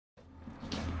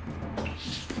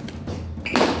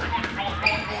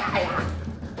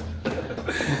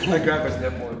I grab his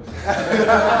nipple.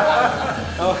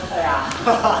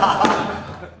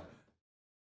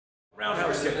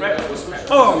 Roundhouse kick, right?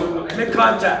 Boom, make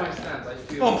contact.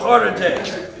 Boom, harder take.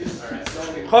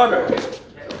 Harder.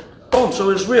 Boom, so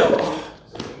it's real.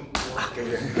 Okay,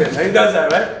 good. He does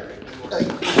that, right?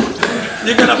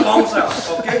 You're gonna bounce out,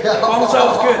 okay? Bounce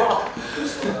out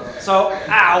is good. So,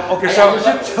 ow, okay, so if I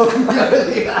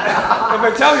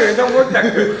tell you, it don't work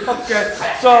that good. Okay,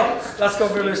 so let's go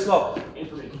really slow.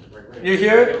 You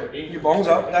hear it, you bounce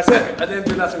out, that's it. I didn't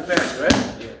do nothing fancy, right?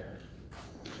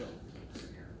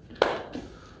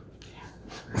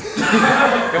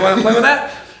 You want to play with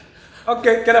that?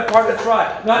 Okay, get a partner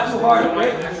try. Not too hard,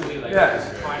 okay? Yeah.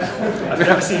 I've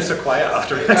never seen you so quiet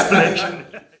after an explanation.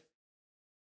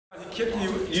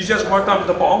 You just worked on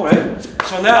the ball, right?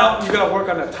 So now you gotta work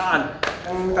on the tan.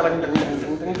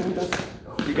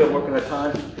 You gotta work on the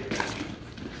tan.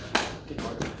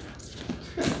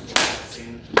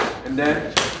 And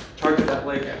then target that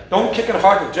leg. Don't kick it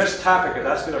hard, just tap it, because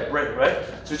that's gonna break, right?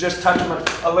 So just touch him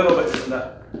a little bit, just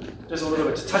enough. Just a little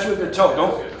bit. Just touch it with your toe.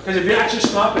 Don't, because if you actually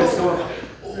stop it, it's going.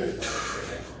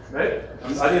 Right?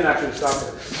 I didn't actually stop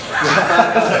it.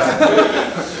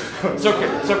 It's okay.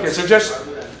 It's okay. So just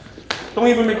don't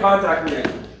even make contact with it.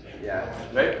 Yeah.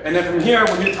 Right? And then from here,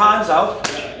 when your time's out,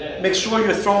 make sure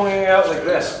you're throwing it out like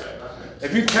this.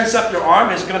 If you tense up your arm,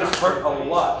 it's gonna hurt a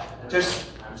lot. Just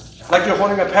like you're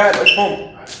holding a pad, like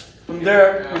boom. From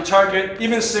there, you target.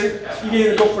 Even say you can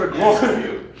either go for the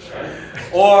groin,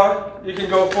 or you can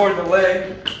go for the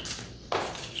leg,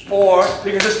 or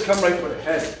you can just come right for the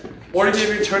head. Or you can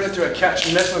even turn it to a catch.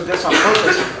 You mess with this on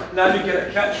purpose. Now you get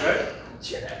a catch, right?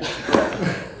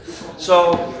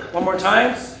 So, one more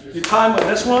time. You time with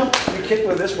this one, you kick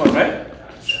with this one, right?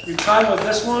 You time with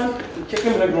this one, you kick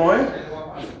him in the groin.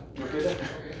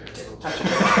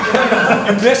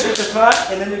 You miss with the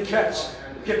tie, and then you catch.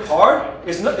 Kick hard.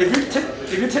 It's not, if you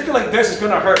take it like this, it's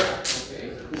going to hurt.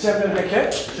 You see how I'm going to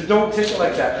kick? So don't take it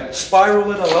like that. Spiral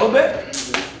it a little bit.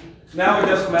 Now it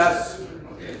doesn't matter.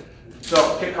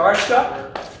 So kick hard,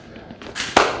 stop.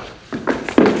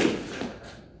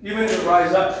 Even if it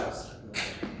rise up.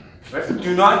 Right?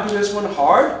 Do not do this one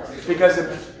hard because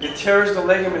it tears the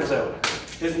ligaments out.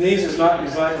 His knees is not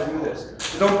designed to do this.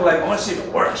 So don't go like, I want to see if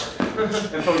it works.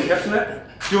 And throw your hips in it.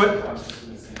 Do it.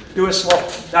 Do it slow.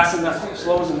 That's enough.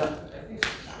 Slow is enough.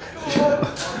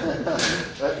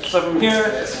 Right? So from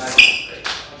here,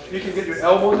 you can get your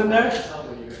elbows in there,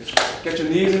 get your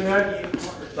knees in there,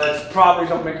 but probably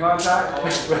don't make contact,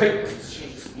 right?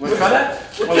 Want to try that?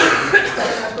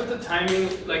 But the timing,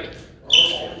 like,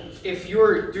 if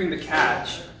you're doing the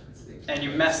catch and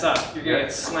you mess up, you're gonna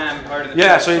get slammed hard in the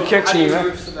yeah, so he kicks me, right?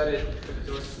 right? So that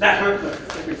that hurts.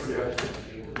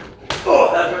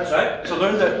 Oh, that hurts, right? So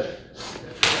learn that.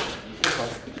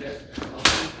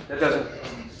 That doesn't.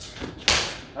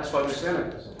 That's why we're standing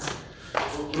like this.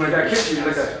 When a guy kicks you,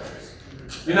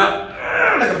 you're not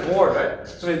like a board, right?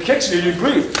 So when he kicks you, you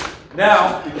breathe.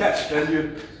 Now you catch, then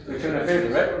you turn a favor,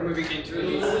 right? We're moving into it a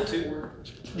little bit too.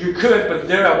 You could, but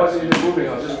there I wasn't even moving,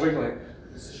 I was just wiggling.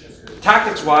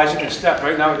 Tactics-wise, you can step.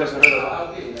 Right now it doesn't hurt a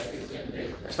lot.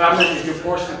 Stop it. If you're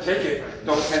forced to take it,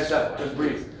 don't tense up. Just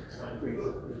breathe.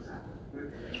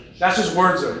 That's just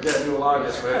words though. You gotta do a lot of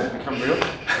this for it to become real.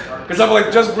 Because I'm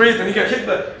like, just breathe, and you get kicked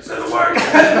the, it doesn't work.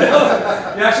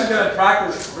 You actually gotta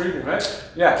practice breathing, right?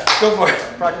 Yeah, go for it.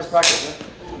 Practice,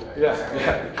 yeah?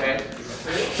 Yeah. Okay.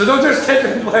 So don't just take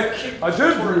it like, I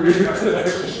did breathe.